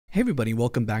Hey everybody,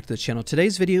 welcome back to the channel.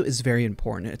 Today's video is very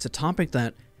important. It's a topic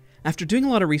that, after doing a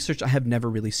lot of research, I have never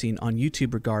really seen on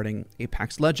YouTube regarding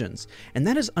Apex Legends, and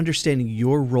that is understanding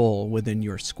your role within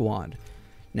your squad.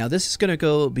 Now this is going to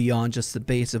go beyond just the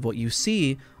base of what you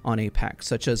see on Apex,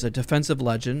 such as a defensive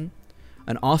legend,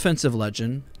 an offensive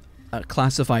legend, a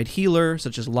classified healer,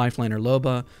 such as Lifeline or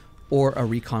Loba, or a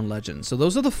recon legend. So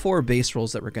those are the four base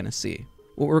roles that we're going to see.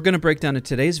 What we're going to break down in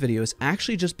today's video is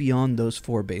actually just beyond those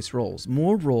four base roles.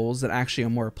 More roles that actually are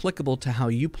more applicable to how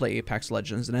you play Apex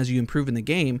Legends, and as you improve in the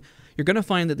game, you're going to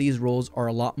find that these roles are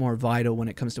a lot more vital when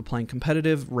it comes to playing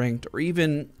competitive, ranked, or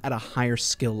even at a higher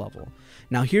skill level.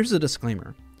 Now here's a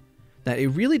disclaimer, that it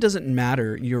really doesn't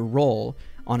matter your role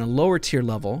on a lower tier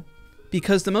level,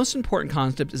 because the most important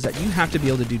concept is that you have to be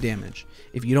able to do damage.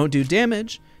 If you don't do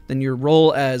damage, then your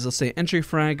role as, let's say, entry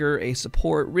fragger, a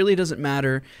support, really doesn't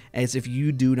matter as if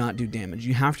you do not do damage.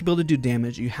 You have to be able to do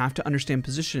damage. You have to understand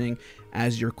positioning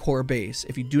as your core base.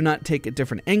 If you do not take at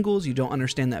different angles, you don't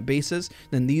understand that basis,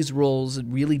 then these roles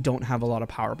really don't have a lot of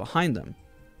power behind them.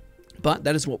 But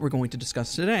that is what we're going to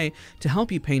discuss today to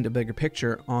help you paint a bigger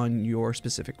picture on your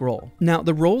specific role. Now,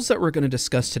 the roles that we're going to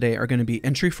discuss today are going to be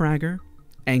entry fragger,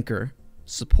 anchor,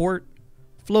 support,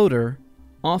 floater,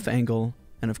 off angle,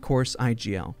 and of course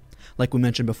IGL. Like we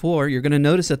mentioned before, you're going to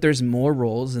notice that there's more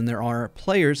roles than there are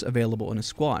players available in a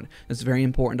squad. It's very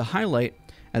important to highlight,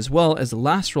 as well as the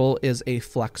last role is a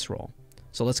flex role.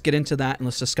 So let's get into that and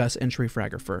let's discuss entry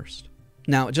fragger first.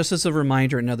 Now, just as a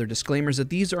reminder and other disclaimers, that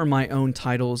these are my own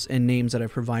titles and names that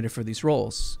I've provided for these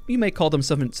roles. You may call them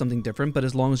something different, but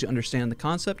as long as you understand the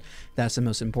concept, that's the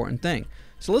most important thing.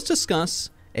 So let's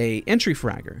discuss a entry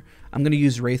fragger. I'm going to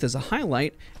use Wraith as a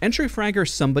highlight. Entry fragger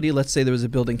is somebody, let's say there was a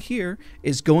building here,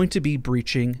 is going to be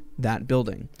breaching that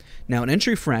building. Now an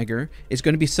entry fragger is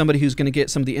going to be somebody who's going to get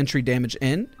some of the entry damage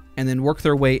in and then work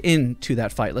their way into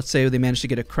that fight. Let's say they manage to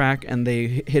get a crack and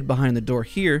they hid behind the door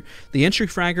here. The entry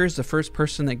fragger is the first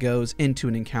person that goes into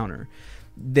an encounter.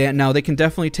 Now they can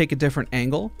definitely take a different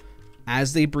angle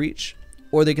as they breach,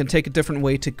 or they can take a different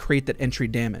way to create that entry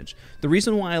damage. The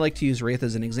reason why I like to use Wraith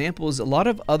as an example is a lot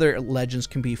of other legends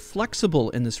can be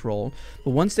flexible in this role, but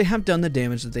once they have done the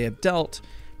damage that they have dealt,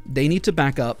 they need to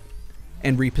back up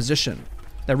and reposition.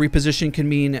 That reposition can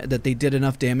mean that they did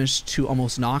enough damage to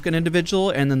almost knock an individual,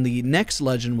 and then the next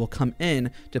legend will come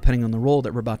in, depending on the role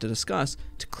that we're about to discuss,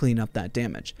 to clean up that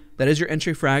damage. That is your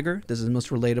entry fragger. This is most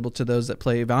relatable to those that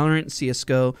play Valorant,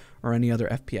 CSGO, or any other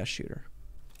FPS shooter.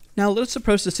 Now let's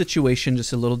approach the situation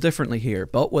just a little differently here,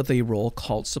 but with a role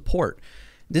called support.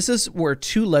 This is where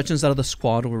two legends out of the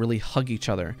squad will really hug each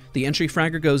other. The entry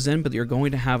fragger goes in, but you're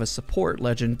going to have a support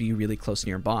legend be really close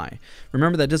nearby.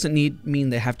 Remember, that doesn't mean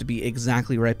they have to be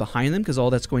exactly right behind them, because all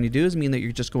that's going to do is mean that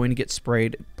you're just going to get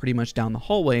sprayed pretty much down the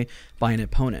hallway by an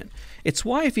opponent. It's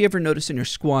why if you ever notice in your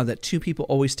squad that two people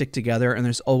always stick together and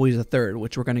there's always a third,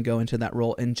 which we're going to go into that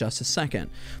role in just a second.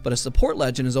 But a support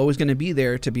legend is always going to be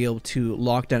there to be able to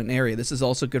lock down an area. This is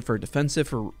also good for defensive,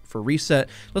 for reset.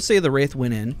 Let's say the Wraith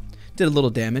went in, did a little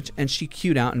damage, and she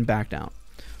queued out and backed out.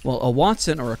 Well, a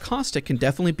Watson or a Caustic can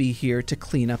definitely be here to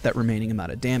clean up that remaining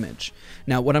amount of damage.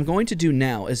 Now, what I'm going to do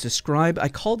now is describe, I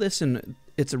call this, and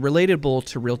it's relatable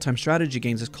to real-time strategy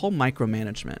games, it's called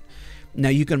micromanagement. Now,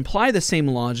 you can apply the same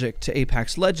logic to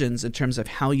Apex Legends in terms of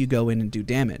how you go in and do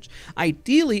damage.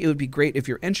 Ideally, it would be great if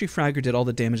your entry fragger did all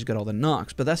the damage, got all the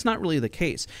knocks, but that's not really the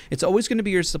case. It's always going to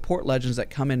be your support legends that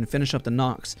come in and finish up the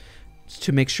knocks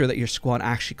to make sure that your squad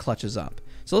actually clutches up.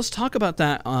 So let's talk about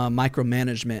that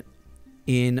micromanagement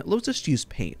let's just use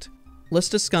paint. Let's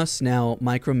discuss now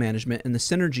micromanagement and the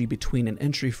synergy between an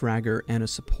entry fragger and a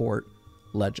support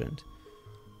legend.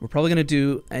 We're probably going to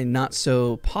do a not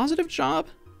so positive job,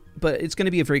 but it's going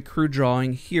to be a very crude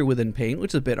drawing here within paint,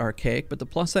 which is a bit archaic, but the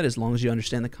plus side, as long as you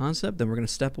understand the concept, then we're going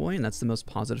to step away, and that's the most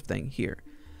positive thing here.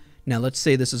 Now let's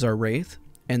say this is our Wraith,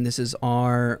 and this is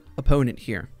our opponent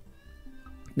here.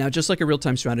 Now, just like a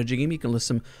real-time strategy game, you can list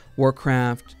some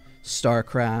Warcraft,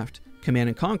 Starcraft,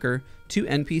 Command & Conquer, two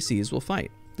NPCs will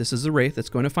fight. This is the Wraith that's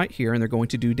going to fight here, and they're going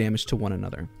to do damage to one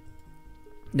another.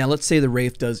 Now, let's say the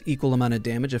Wraith does equal amount of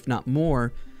damage, if not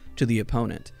more, to the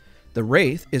opponent. The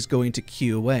Wraith is going to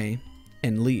queue away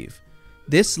and leave.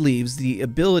 This leaves the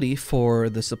ability for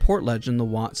the support legend, the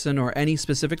Watson, or any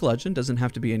specific legend, doesn't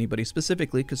have to be anybody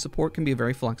specifically, because support can be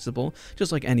very flexible,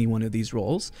 just like any one of these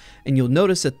roles. And you'll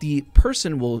notice that the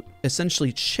person will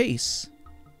essentially chase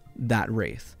that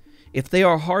Wraith. If they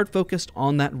are hard focused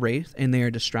on that Wraith and they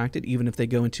are distracted, even if they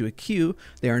go into a queue,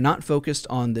 they are not focused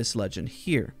on this legend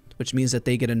here, which means that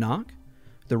they get a knock,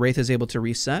 the Wraith is able to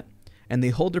reset, and they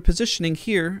hold their positioning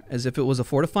here as if it was a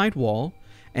fortified wall,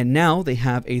 and now they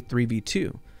have a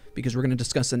 3v2. because we're going to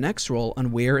discuss the next role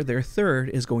on where their third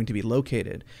is going to be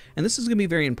located. And this is going to be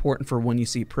very important for when you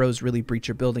see pros really breach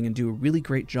your building and do a really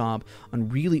great job on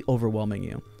really overwhelming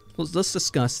you. Let's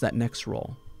discuss that next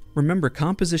role. Remember,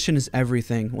 composition is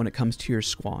everything when it comes to your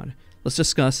squad. Let's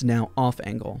discuss now off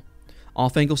angle.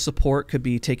 Off angle support could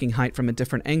be taking height from a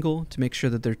different angle to make sure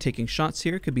that they're taking shots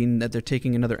here. It could be that they're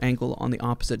taking another angle on the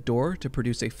opposite door to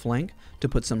produce a flank to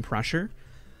put some pressure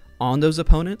on those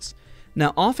opponents.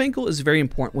 Now, off angle is very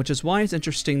important, which is why it's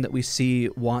interesting that we see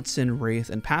Watson, Wraith,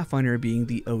 and Pathfinder being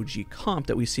the OG comp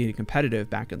that we see in competitive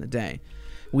back in the day.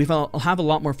 We have a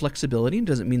lot more flexibility. It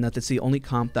doesn't mean that it's the only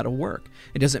comp that'll work.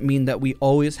 It doesn't mean that we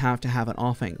always have to have an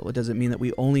off angle. It doesn't mean that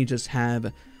we only just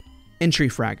have entry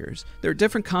fraggers. There are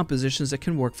different compositions that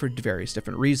can work for various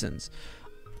different reasons.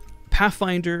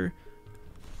 Pathfinder,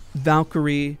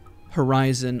 Valkyrie,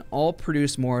 Horizon all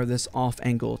produce more of this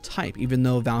off-angle type. Even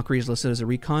though Valkyrie is listed as a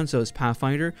recon, so is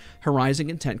Pathfinder, Horizon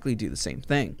can technically do the same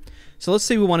thing. So let's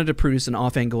say we wanted to produce an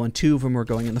off-angle and two of them were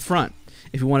going in the front.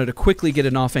 If we wanted to quickly get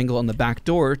an off-angle on the back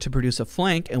door to produce a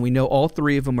flank, and we know all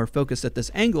three of them are focused at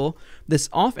this angle, this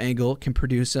off-angle can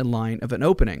produce a line of an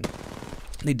opening.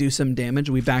 They do some damage,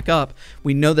 we back up.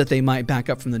 We know that they might back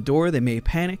up from the door, they may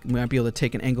panic, we might be able to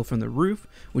take an angle from the roof,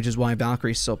 which is why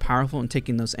Valkyrie is so powerful in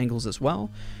taking those angles as well.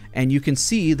 And you can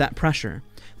see that pressure.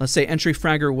 Let's say entry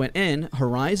fragger went in,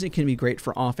 Horizon can be great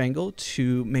for off angle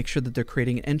to make sure that they're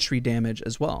creating entry damage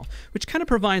as well, which kind of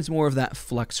provides more of that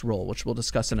flex role, which we'll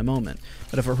discuss in a moment.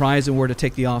 But if Horizon were to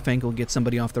take the off angle and get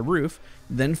somebody off the roof,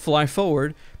 then fly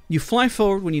forward, you fly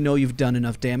forward when you know you've done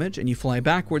enough damage, and you fly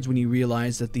backwards when you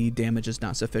realize that the damage is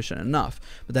not sufficient enough.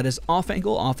 But that is off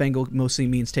angle. Off angle mostly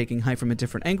means taking height from a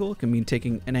different angle. It can mean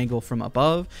taking an angle from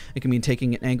above. It can mean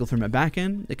taking an angle from a back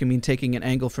end. It can mean taking an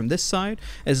angle from this side.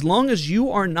 As long as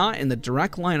you are not in the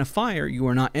direct line of fire, you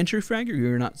are not entry fragger,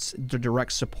 you are not the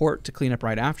direct support to clean up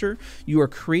right after, you are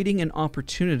creating an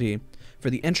opportunity for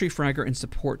the entry fragger and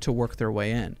support to work their way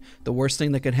in. The worst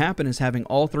thing that could happen is having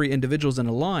all three individuals in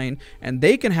a line, and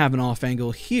they can have an off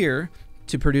angle here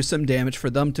to produce some damage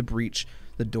for them to breach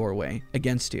the doorway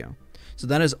against you. So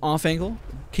that is off angle.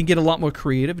 Can get a lot more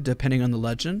creative depending on the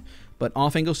legend, but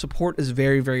off angle support is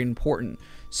very, very important.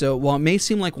 So while it may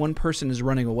seem like one person is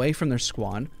running away from their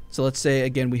squad, so let's say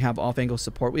again we have off angle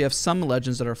support, we have some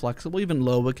legends that are flexible, even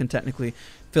Loba can technically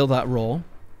fill that role,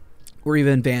 or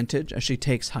even Vantage as she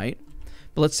takes height.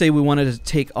 But let's say we wanted to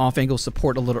take off-angle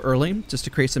support a little early, just to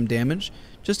create some damage,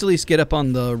 just at least get up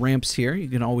on the ramps here. You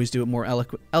can always do it more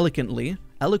eloquently.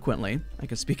 I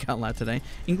can speak out loud today.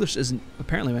 English isn't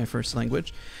apparently my first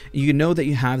language. You know that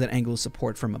you have that angle of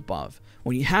support from above.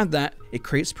 When you have that, it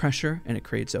creates pressure and it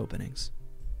creates openings.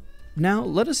 Now,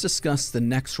 let us discuss the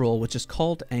next role, which is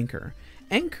called Anchor.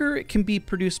 Anchor can be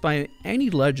produced by any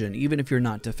legend, even if you're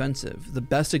not defensive. The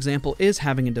best example is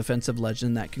having a defensive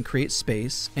legend that can create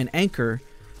space and anchor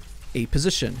a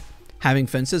position. Having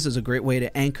fences is a great way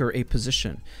to anchor a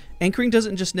position. Anchoring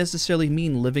doesn't just necessarily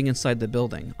mean living inside the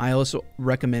building. I also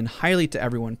recommend highly to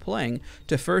everyone playing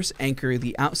to first anchor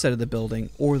the outside of the building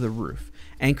or the roof.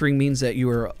 Anchoring means that you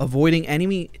are avoiding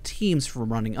enemy teams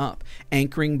from running up.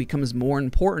 Anchoring becomes more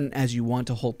important as you want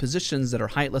to hold positions that are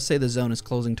height. Let's say the zone is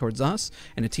closing towards us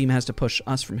and a team has to push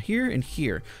us from here and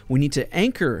here. We need to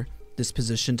anchor this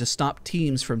position to stop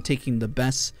teams from taking the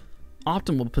best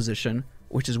optimal position,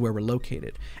 which is where we're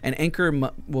located. And Anchor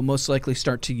will most likely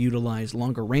start to utilize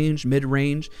longer range,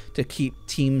 mid-range to keep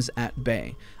teams at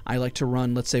bay. I like to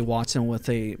run, let's say, Watson with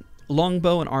a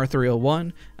longbow and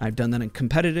R301. I've done that in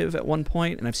competitive at one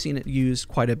point, and I've seen it used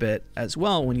quite a bit as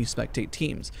well when you spectate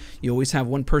teams. You always have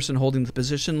one person holding the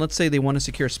position. Let's say they want to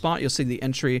secure a spot. You'll see the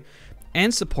entry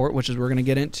and support, which is we're going to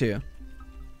get into,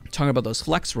 talking about those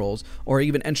flex rolls, or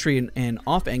even entry and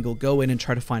off angle, go in and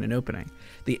try to find an opening.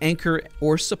 The anchor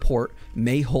or support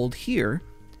may hold here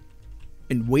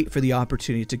and wait for the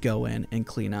opportunity to go in and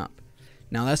clean up.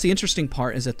 Now that's the interesting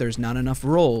part, is that there's not enough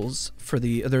roles for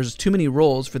there's too many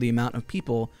roles for the amount of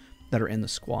people that are in the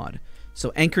squad.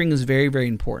 So anchoring is very, very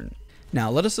important. Now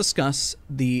let us discuss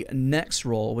the next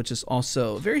role, which is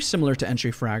also very similar to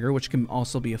entry fragger, which can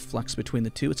also be a flex between the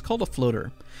two. It's called a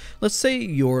floater. Let's say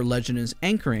your legend is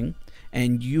anchoring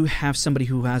and you have somebody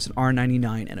who has an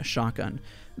R99 and a shotgun.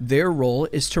 Their role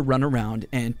is to run around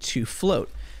and to float.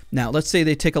 Now, let's say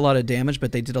they take a lot of damage,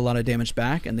 but they did a lot of damage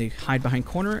back, and they hide behind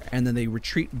corner, and then they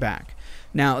retreat back.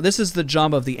 Now, this is the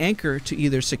job of the anchor, to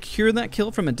either secure that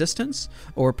kill from a distance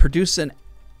or produce an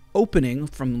opening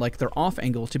from like their off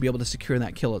angle to be able to secure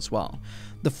that kill as well.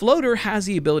 The floater has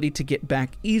the ability to get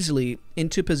back easily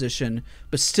into position,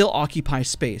 but still occupy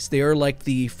space. They are like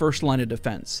the first line of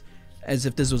defense, as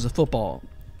if this was a football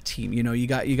team. You know, you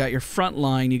got your front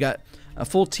line, you got a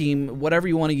full team, whatever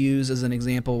you want to use as an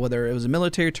example, whether it was a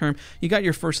military term, you got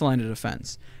your first line of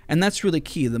defense. And that's really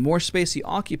key. The more space you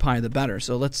occupy, the better.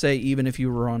 So let's say even if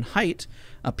you were on height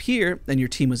up here and your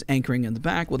team was anchoring in the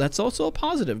back, well, that's also a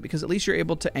positive because at least you're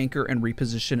able to anchor and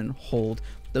reposition and hold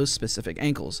those specific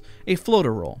ankles. A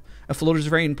floater role. A floater is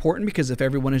very important because if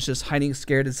everyone is just hiding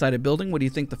scared inside a building, what do you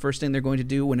think the first thing they're going to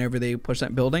do whenever they push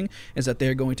that building is that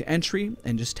they're going to entry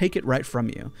and just take it right from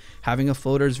you. Having a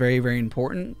floater is very, very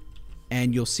important,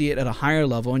 and you'll see it at a higher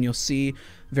level, and you'll see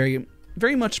very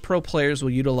much pro players will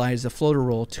utilize the floater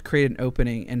role to create an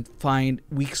opening and find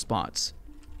weak spots.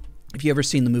 If you've ever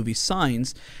seen the movie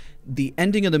Signs, the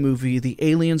ending of the movie, the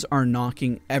aliens are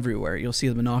knocking everywhere. You'll see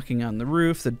them knocking on the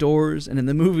roof, the doors, and in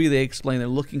the movie they explain they're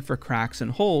looking for cracks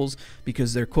and holes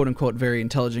because they're quote-unquote very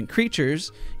intelligent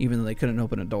creatures, even though they couldn't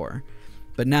open a door.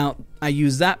 But now I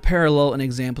use that parallel and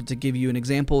example to give you an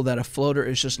example that a floater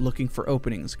is just looking for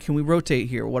openings. Can we rotate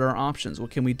here? What are our options?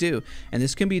 What can we do? And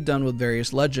this can be done with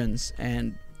various legends,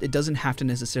 and it doesn't have to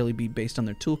necessarily be based on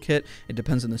their toolkit. It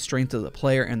depends on the strength of the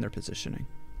player and their positioning.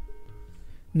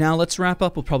 Now let's wrap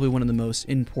up with probably one of the most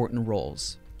important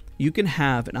roles. You can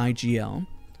have an IGL,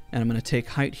 and I'm going to take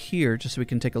height here just so we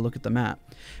can take a look at the map.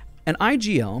 An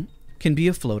IGL can be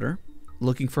a floater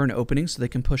looking for an opening so they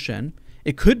can push in.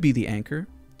 It could be the anchor,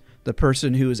 the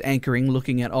person who is anchoring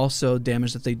looking at also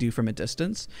damage that they do from a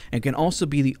distance, and can also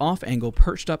be the off angle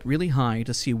perched up really high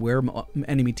to see where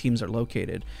enemy teams are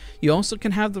located. You also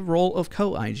can have the role of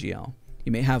co-IGL.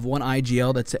 You may have one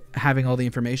IGL that's having all the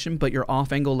information, but your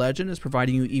off-angle legend is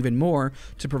providing you even more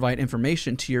to provide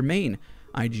information to your main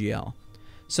IGL.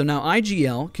 So now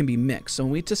IGL can be mixed. So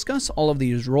when we discuss all of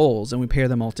these roles and we pair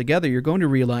them all together, you're going to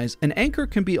realize an anchor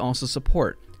can be also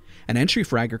support. An entry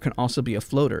fragger can also be a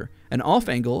floater. An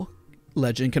off-angle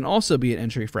legend can also be an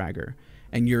entry fragger.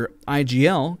 And your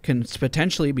IGL can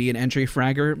potentially be an entry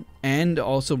fragger and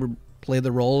also play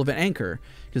the role of an anchor,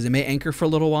 because they may anchor for a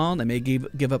little while and they may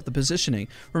give up the positioning.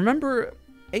 Remember,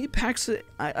 Apex,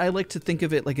 I like to think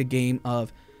of it like a game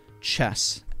of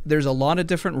chess. There's a lot of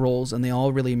different roles and they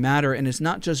all really matter, and it's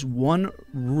not just one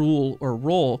rule or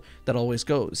role that always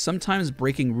goes. Sometimes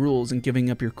breaking rules and giving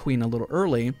up your queen a little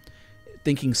early,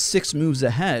 thinking 6 moves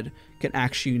ahead, can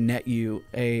actually net you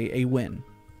a win.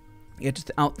 You have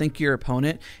to outthink your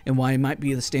opponent, and why it might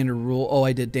be the standard rule, oh,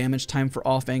 I did damage, time for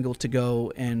off angle to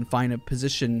go and find a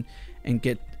position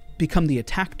and become the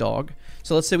attack dog.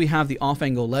 So let's say we have the off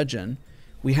angle legend,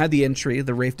 we had the entry,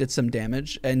 the Wraith did some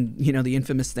damage, and you know the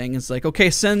infamous thing is like, okay,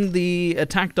 send the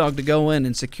attack dog to go in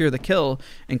and secure the kill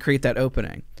and create that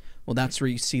opening. Well, that's where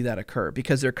you see that occur,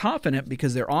 because they're confident,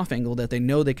 because they're off angle, that they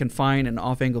know they can find an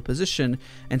off angle position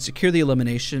and secure the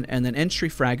elimination, and then entry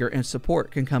fragger and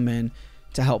support can come in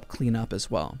to help clean up as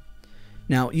well.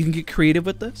 Now, you can get creative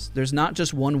with this. There's not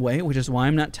just one way, which is why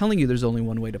I'm not telling you there's only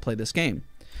one way to play this game.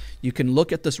 You can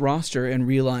look at this roster and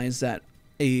realize that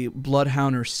a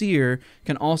Bloodhound or Seer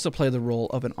can also play the role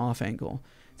of an off angle.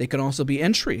 They can also be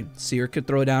entry. Seer could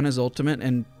throw down his ultimate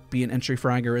and be an entry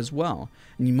fragger as well.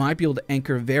 And you might be able to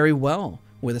anchor very well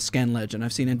with a scan legend.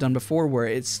 I've seen it done before where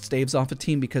it staves off a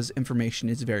team because information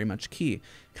is very much key.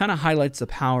 Kind of highlights the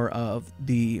power of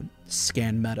the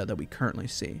scan meta that we currently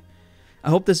see. I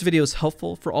hope this video is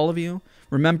helpful for all of you.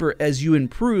 Remember, as you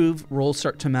improve, roles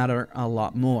start to matter a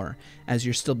lot more. As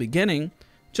you're still beginning,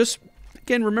 just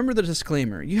again, remember the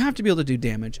disclaimer. You have to be able to do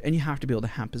damage, and you have to be able to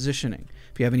have positioning.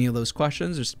 If you have any of those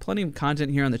questions, there's plenty of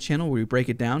content here on the channel where we break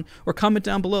it down, or comment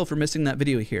down below for missing that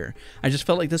video here. I just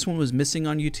felt like this one was missing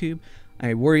on YouTube.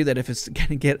 I worry that if it's going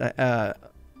to get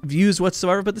views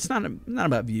whatsoever, but it's not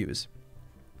about views.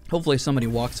 Hopefully somebody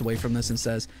walks away from this and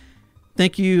says,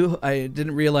 thank you, I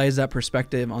didn't realize that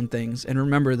perspective on things, and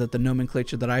remember that the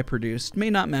nomenclature that I produced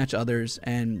may not match others,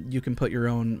 and you can put your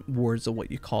own words of what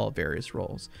you call various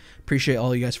roles. Appreciate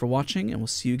all you guys for watching, and we'll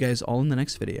see you guys all in the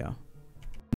next video.